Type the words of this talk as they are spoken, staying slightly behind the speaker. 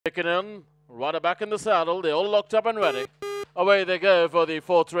Taken in, rider back in the saddle, they're all locked up and ready. Away they go for the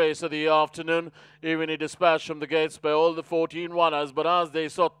fourth race of the afternoon. Evenly dispatched from the gates by all the 14 runners, but as they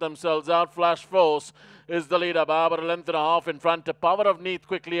sort themselves out, Flash Force is the leader by about a length and a half in front. A Power of Neath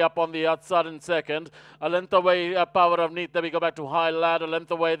quickly up on the outside in second. A length away, Power of Neath. Then we go back to High Lad. A length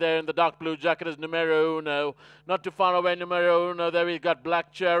away there in the dark blue jacket is Numero Uno. Not too far away, Numero Uno. There we got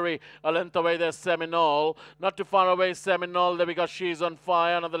Black Cherry. A length away there, Seminole. Not too far away, Seminole. There we got She's on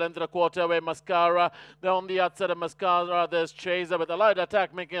Fire. Another length and a quarter away, Mascara. Then on the outside of Mascara, there's Chaser with a light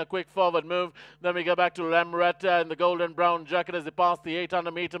attack making a quick forward move. Then we go back to Lamretta in the golden brown jacket as they pass the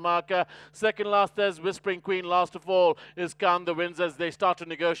 800-meter marker. Second last, there's Whispering Queen. Last of all is Khan the Winds as they start to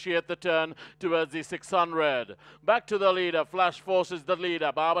negotiate the turn towards the 600. Back to the leader. Flash Force is the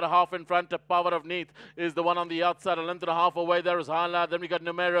leader. By about a half in front. of Power of Neath is the one on the outside. A length and a half away there is Highland. Then we got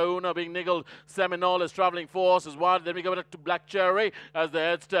Numero Uno being niggled. Seminole is traveling 4 horses wide. Then we go back to Black Cherry as the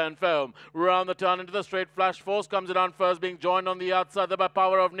heads turn foam. Round the turn into the straight. Flash Force comes around first, being joined on the outside there by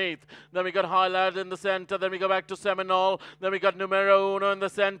Power of Neath. Then we got Highland in the center. Then we go back to Seminole. Then we got Numero Uno in the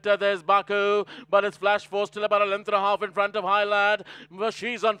center. There's Baku, but it's Flash Force still about a length and a half in front of Highland.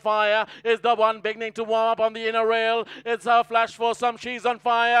 She's on Fire is the one beginning to warm up on the inner rail. It's her Flash Force, some She's on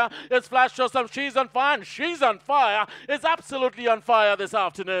Fire. It's Flash Force, some She's on Fire, and She's on Fire is absolutely on fire this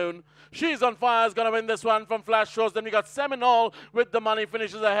afternoon. She's on Fire is going to win this one from Flash Force. Then we got Seminole with the money,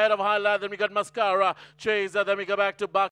 finishes ahead of Highland. Then we got Mascara, Chaser. Then we go back to Buck.